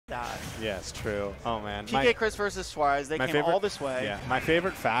that. Yeah, it's true. Oh, man. PkChris versus Suarez. They came all this way. Yeah, my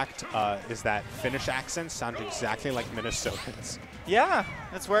favorite fact is that Finnish accents sound exactly like Minnesotans. Yeah,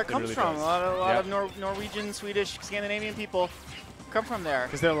 that's where it comes really from. does. A lot of Norwegian, Swedish, Scandinavian people come from there.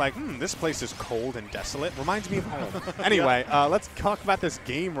 Because they're like, this place is cold and desolate. Reminds me of home. Anyway, let's talk about this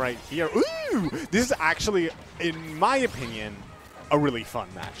game right here. Ooh! This is actually, in my opinion, a really fun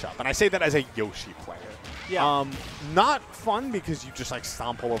matchup. And I say that as a Yoshi player. Yeah. Not fun because you just like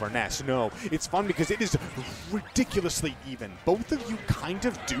stomp all over Ness. No, it's fun because it is ridiculously even. Both of you kind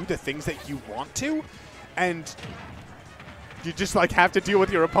of do the things that you want to, and you just like have to deal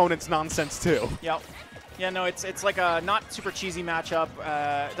with your opponent's nonsense too. Yep. Yeah, no, it's like a not super cheesy matchup.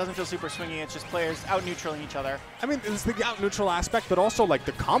 It doesn't feel super swingy. It's just players out-neutraling each other. I mean, it's the out-neutral aspect, but also like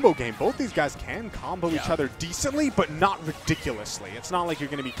the combo game. Both these guys can combo each other decently, but not ridiculously. It's not like you're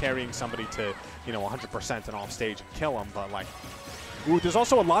going to be carrying somebody to, 100% and off stage and kill them, but like, there's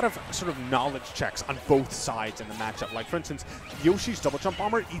also a lot of sort of knowledge checks on both sides in the matchup. Like, for instance, Yoshi's double jump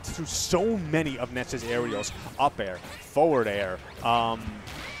bomber eats through so many of Ness's aerials. Up air, forward air,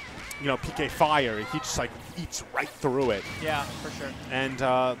 PK fire, he just like eats right through it. Yeah, for sure. And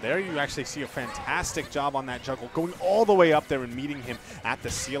there you actually see a fantastic job on that juggle, going all the way up there and meeting him at the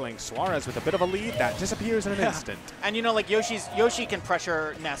ceiling. Suarez with a bit of a lead that disappears in an instant. And like Yoshi can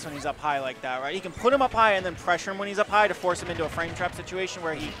pressure Ness when he's up high like that, right? He can put him up high and then pressure him when he's up high to force him into a frame trap situation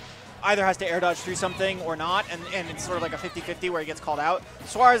where he either has to air dodge through something or not, and it's sort of like a 50-50 where he gets called out.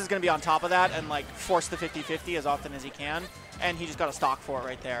 Suarez is going to be on top of that and like force the 50-50 as often as he can, and he just got a stock for it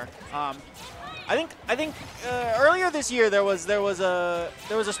right there. I think earlier this year there was a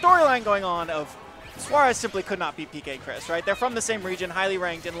storyline going on of Suarez simply could not beat PkChris, right? They're from the same region, highly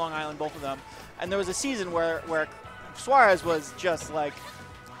ranked in Long Island, both of them, and there was a season where Suarez was just like.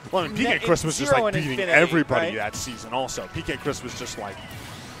 Well, and PkChris was just like beating everybody that season. Also, PkChris was just like.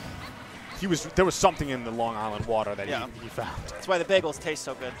 There was something in the Long Island water that he found. That's why the bagels taste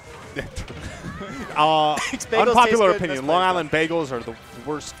so good. Unpopular opinion, Long Island bagels are the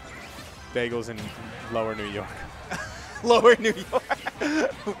worst bagels in Lower New York. Lower New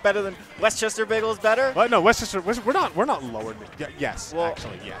York? Better than Westchester bagels better? No, Westchester, we're not Lower New York. Yes, well,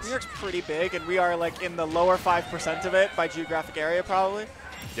 actually, yes. New York's pretty big, and we are like in the lower 5% of it by geographic area probably.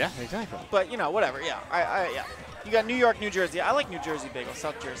 Yeah, exactly. But, whatever, yeah. Yeah. You got New York, New Jersey. I like New Jersey bagels,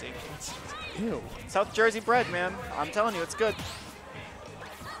 South Jersey. Ew. South Jersey bread, man. I'm telling you, it's good.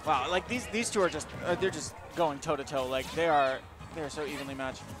 Wow, like these two are just they're just going toe to toe. Like they're so evenly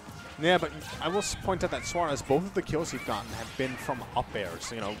matched. Yeah, but I will point out that Suarez, both of the kills he's gotten have been from up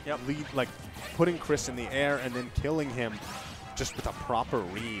airs. Lead putting Chris in the air and then killing him just with a proper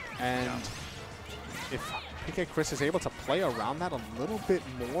read. And if PkChris is able to play around that a little bit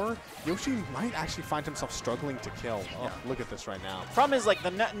more, Yoshi might actually find himself struggling to kill. Oh, look at this right now. Problem is, like,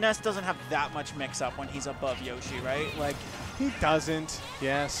 the Ness doesn't have that much mix-up when he's above Yoshi, right? Like, he doesn't,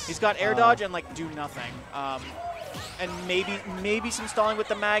 yes. He's got air dodge and, like, do nothing. And maybe some stalling with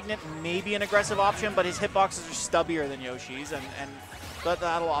the magnet, maybe an aggressive option, but his hitboxes are stubbier than Yoshi's, and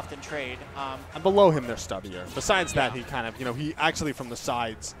that'll often trade. And below him, they're stubbier. Besides that, he kind of, he actually from the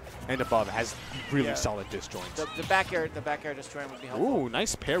sides and above has really solid disjoints. The back air disjoint would be helpful. Ooh,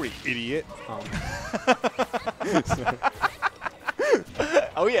 nice parry, idiot.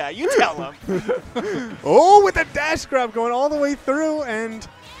 Oh yeah, you tell him. Oh, with a dash grab going all the way through, and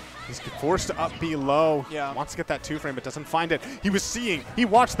he's forced to up B low. Yeah. Wants to get that 2-frame, but doesn't find it. He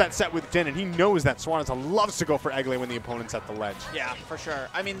watched that set with Din, and he knows that Suarez loves to go for egg lay when the opponent's at the ledge. Yeah, for sure.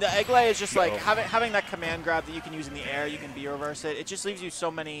 I mean, the egg lay is just like having that command grab that you can use in the air. You can B reverse it. It just leaves you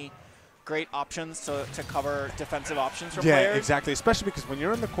so many great options to cover defensive options for players. Yeah, exactly. Especially because when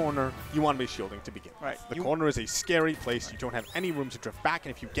you're in the corner, you want to be shielding to begin with. Right. The corner is a scary place. You don't have any room to drift back,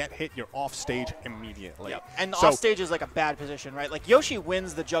 and if you get hit, you're off stage immediately. Yep. And off stage is like a bad position, right? Like Yoshi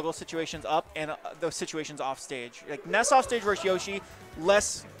wins the juggle situations up and those situations off stage. Like Ness off stage versus Yoshi,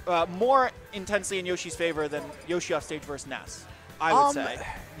 more intensely in Yoshi's favor than Yoshi off stage versus Ness, I would say.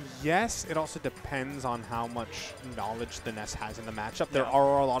 Yes, it also depends on how much knowledge the Ness has in the matchup. There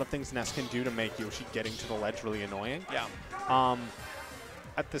are a lot of things Ness can do to make Yoshi getting to the ledge really annoying. Yeah.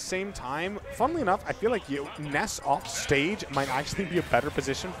 At the same time, funnily enough, I feel like Ness off stage might actually be a better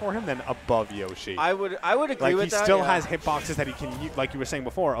position for him than above Yoshi. I would agree with that. He still has hitboxes that he can use, like you were saying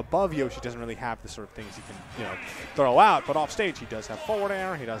before. Above Yoshi doesn't really have the sort of things he can, throw out, but off stage he does have forward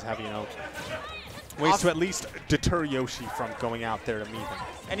air. He does have, ways to at least deter Yoshi from going out there to meet him.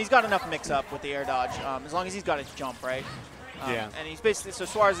 And he's got enough mix-up with the air dodge, as long as he's got his jump, right? Yeah. And he's basically, so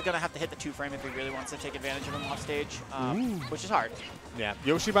Suarez is going to have to hit the 2-frame if he really wants to take advantage of him off stage, which is hard. Yeah.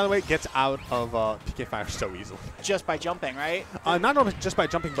 Yoshi, by the way, gets out of PK Fire so easily. Just by jumping, right? Not only just by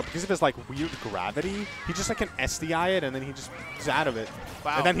jumping, but because of his like weird gravity, he just like can SDI it, and then he just is out of it.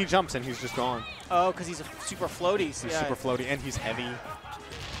 Wow. And then he jumps, and he's just gone. Oh, because he's a super floaty. He's super floaty, and he's heavy.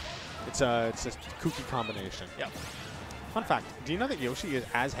 It's a kooky combination. Yep. Fun fact, do you know that Yoshi is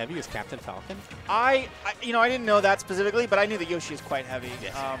as heavy as Captain Falcon? I didn't know that specifically, but I knew that Yoshi is quite heavy,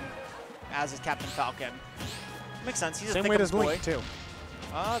 Yes. as is Captain Falcon. Makes sense. He's a Same thick weight boy. as Link, too.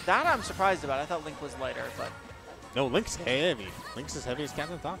 That I'm surprised about. I thought Link was lighter, but... No, Link's heavy. Link's as heavy as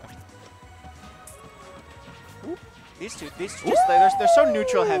Captain Falcon. Ooh. These two just, they're so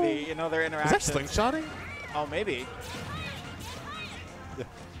neutral heavy, you know, their interactions. Is that slingshotting? Oh, maybe.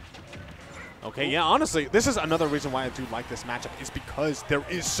 Okay, yeah, honestly, this is another reason why I do like this matchup, is because there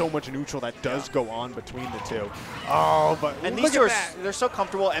is so much neutral that does go on between the two. Oh, but and these two they're so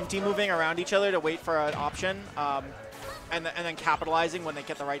comfortable empty moving around each other to wait for an option, and then capitalizing when they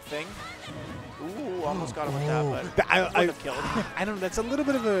get the right thing. Ooh, almost got him with that, but I would have killed. I don't know, that's a little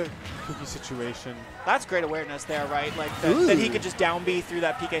bit of a kooky situation. That's great awareness there, right? Like that he could just down B through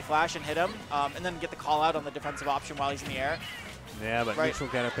that PK flash and hit him, and then get the call out on the defensive option while he's in the air. Yeah, but neutral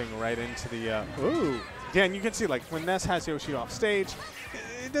galloping right into the ooh. Yeah, and you can see, like, when Ness has Yoshi off stage,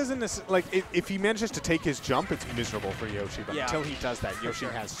 it doesn't necessarily, like, if he manages to take his jump, it's miserable for Yoshi. But until he does that, Yoshi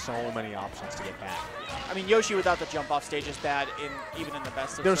has so many options to get back. I mean, Yoshi without the jump off stage is bad, even in the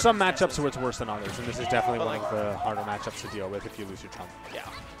best of There are some matchups where it's worse than others, and this is definitely one like, of the harder matchups to deal with if you lose your jump. Yeah.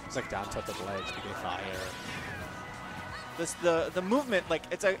 It's like down tilted ledge, PK Fire. The movement, like,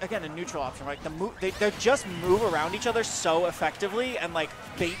 it's again a neutral option, right? They just move around each other so effectively and like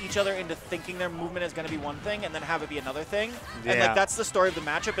bait each other into thinking their movement is going to be one thing and then have it be another thing. Yeah. And like that's the story of the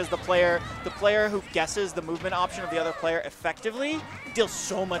matchup, is the player who guesses the movement option of the other player effectively deals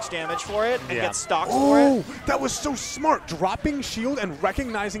so much damage for it and gets stocks for it. Oh, that was so smart. Dropping shield and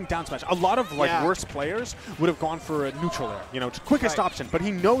recognizing down smash. A lot of like worse players would have gone for a neutral air, you know, quickest option, but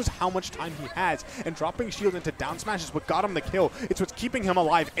he knows how much time he has, and dropping shield into down smash is what got him the kill. It's what's keeping him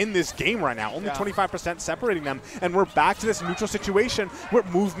alive in this game right now. Only 25% separating them, and we're back to this neutral situation where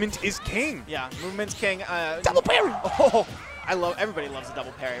movement is king. Yeah, movement's king. Double parry! Oh, everybody loves a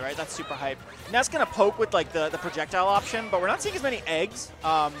double parry, right? That's super hype. Ness gonna poke with like the projectile option, but we're not seeing as many eggs.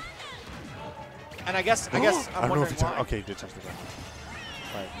 And I guess I'm wondering why. Okay, he did touch the ground.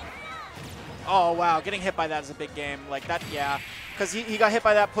 Right. Oh wow, getting hit by that is a big game. Like that, yeah. Because he got hit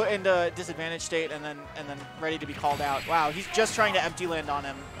by that, put into disadvantage state, and then ready to be called out. Wow, he's just trying to empty land on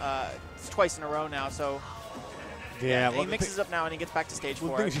him. It's twice in a row now, so yeah. he mixes up now and he gets back to stage 4.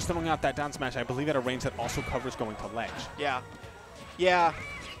 The thing is, he's throwing out that down smash, I believe, at a range that also covers going to ledge. Yeah. Yeah.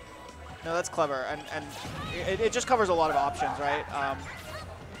 No, that's clever, and it just covers a lot of options, right?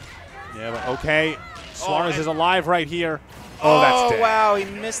 Yeah, but okay. Suarez is alive right here. Oh, that's dead. Wow, he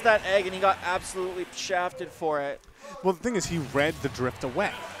missed that egg and he got absolutely shafted for it. Well, the thing is, he read the drift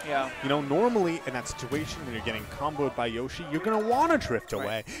away. Yeah. You know, normally in that situation when you're getting comboed by Yoshi, you're going to want to drift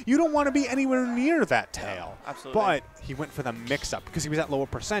away. You don't want to be anywhere near that tail. Yeah, absolutely. But he went for the mix-up because he was at lower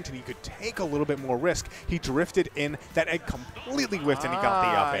percent and he could take a little bit more risk. He drifted in, that egg completely whiffed, and he got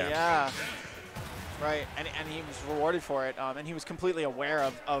the up air. Yeah. Right, and he was rewarded for it, and he was completely aware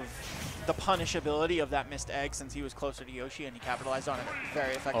of the punishability of that missed egg since he was closer to Yoshi, and he capitalized on it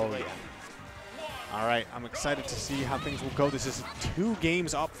very effectively. Oh, yeah. All right, I'm excited to see how things will go. This is 2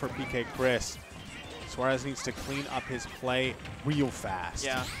 games up for PkChris. Suarez needs to clean up his play real fast.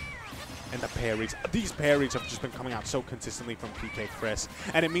 Yeah. And the parries. These parries have just been coming out so consistently from PkChris.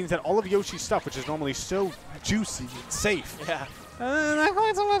 And it means that all of Yoshi's stuff, which is normally so juicy and safe, not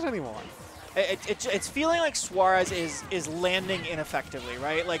quite so much anymore. It's feeling like Suarez is landing ineffectively,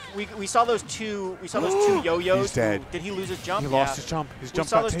 right? Like we saw those two yo-yos. He's dead. Did he lose his jump? He lost his jump. His jump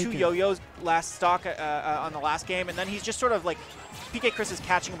got taken. We saw those 2 yo-yos last stock on the last game, and then he's just sort of like PkChris is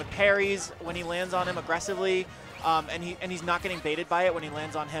catching him with parries when he lands on him aggressively, and he's not getting baited by it when he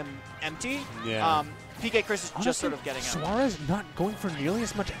lands on him empty. Yeah. PkChris is Honestly, just sort of getting out. Suarez not going for nearly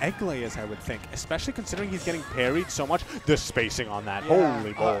as much egg lay as I would think, especially considering he's getting parried so much. The spacing on that,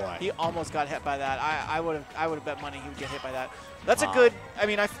 holy boy! He almost got hit by that. I would have bet money he would get hit by that. That's a good. I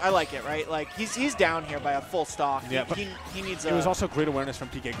mean, I like it, right? Like he's down here by a full stock. Yeah, but he needs. It was also great awareness from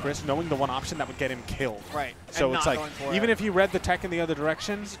PkChris, knowing the one option that would get him killed. Right. So it's like even if he read the tech in the other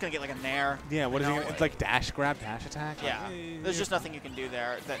direction, he's just gonna get like a nair. Yeah. What is he gonna? It's like dash grab, dash attack. Yeah. There's just nothing you can do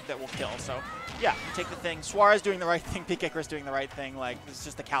there that will kill. So yeah, you take the thing. Suarez doing the right thing. PkChris doing the right thing. Like it's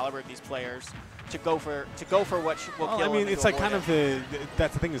just the caliber of these players to go for what will kill. I mean, it's like kind of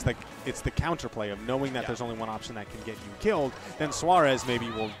that's the thing is like it's the counterplay of knowing that there's only one option that can get you killed. Then Suarez maybe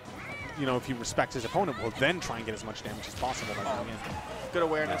will, you know, if he respects his opponent, will then try and get as much damage as possible. Good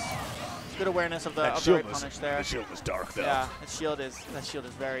awareness. Good awareness of the right punish there. The shield is dark though. Yeah, that shield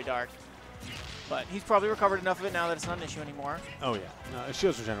is very dark. But he's probably recovered enough of it now that it's not an issue anymore. Oh yeah, no,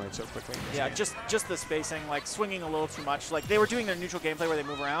 shields regenerate so quickly. Yeah, just the spacing, like swinging a little too much. Like they were doing their neutral gameplay where they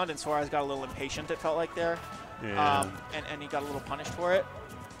move around, and Suarez got a little impatient. It felt like there, yeah. And he got a little punished for it.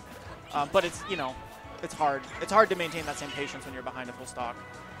 But it's it's hard. It's hard to maintain that same patience when you're behind a full stock.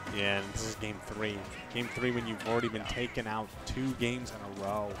 Yeah, and this is game 3. Game 3 when you've already been taken out 2 games in a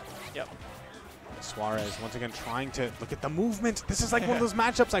row. Yep. Suarez once again trying to look at the movement. This is like one of those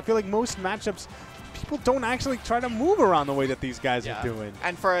matchups. I feel like most matchups, people don't actually try to move around the way that these guys are doing.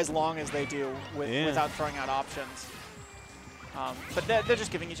 And for as long as they do without throwing out options. But they're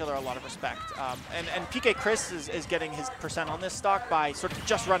just giving each other a lot of respect. And PkChris is getting his percent on this stock by sort of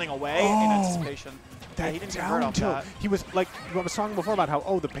just running away in anticipation. That he didn't convert off that. He was like, I was talking before about how,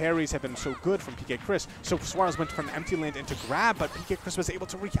 the parries have been so good from PkChris. So Suarez went from empty land into grab, but PkChris was able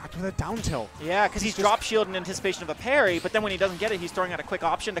to react with a down tilt. Yeah, because he's drop shield in anticipation of a parry, but then when he doesn't get it, he's throwing out a quick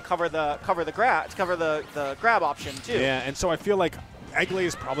option to cover the grab option too. Yeah, and so I feel like Egley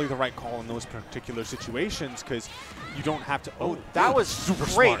is probably the right call in those particular situations because you don't have to. Oh, that was super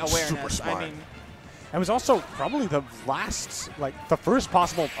great smart, awareness. Super smart. I mean, it was also probably the the first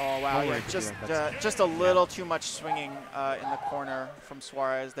possible. Oh wow! Yeah, just a little too much swinging in the corner from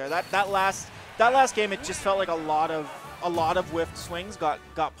Suarez there. That last game, it just felt like a lot of whiffed swings got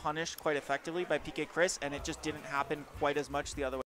punished quite effectively by PkChris, and it just didn't happen quite as much the other way.